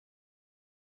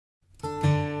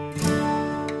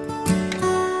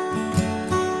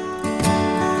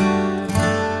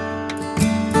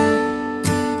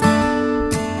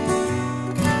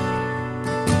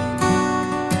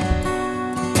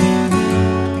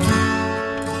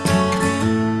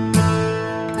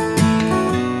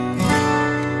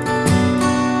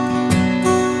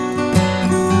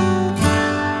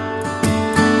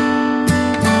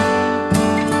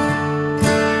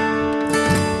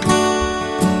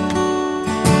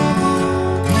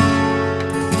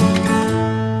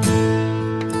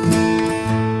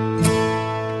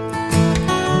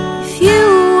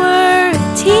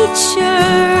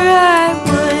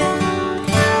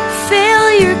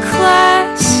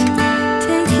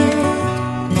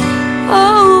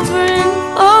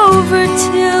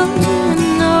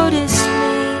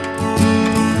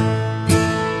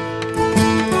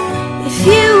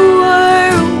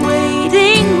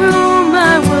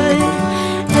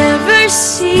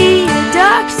see a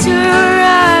doctor,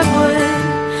 I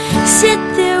would sit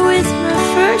there with my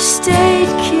first aid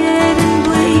kit and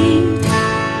bleed.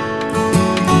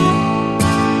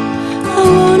 I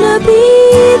wanna be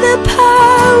the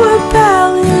power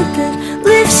ballad that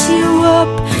lifts you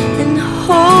up and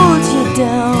holds you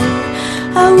down.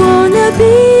 I wanna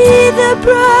be the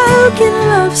broken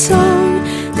love song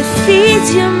that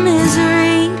feeds your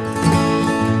misery.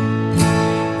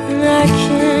 And I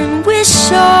can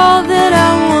wish all that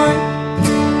I want,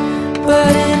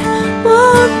 but it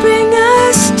won't bring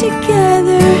us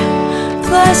together.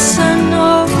 Plus I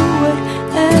know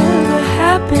whatever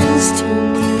happens to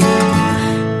me,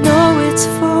 know it's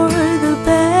for the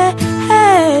better.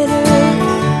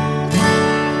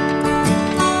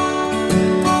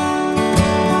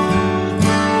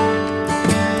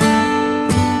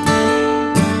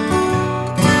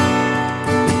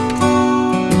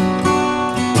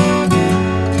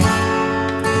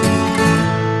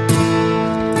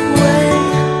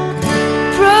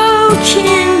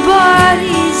 Broken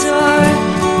bodies are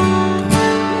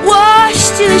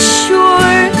washed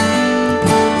ashore.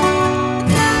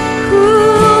 Who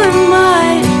am I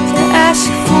to ask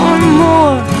for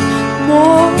more,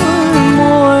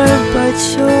 but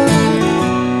you're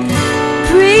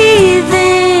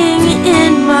breathing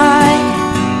in my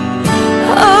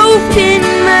open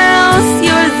mouth.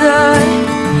 You're the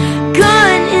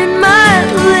gun in my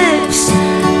lips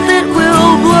that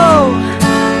will blow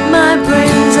my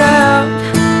brains out.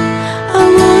 I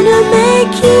wanna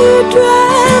make you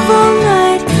drive all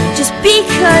night just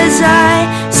because I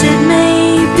said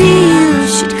maybe you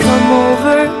should come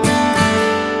over.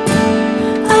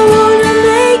 I wanna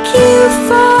make you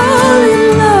fall in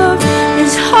love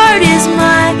as hard as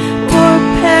my poor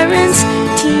parents'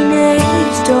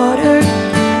 teenage daughter.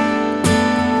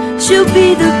 She'll be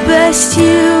the best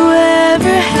you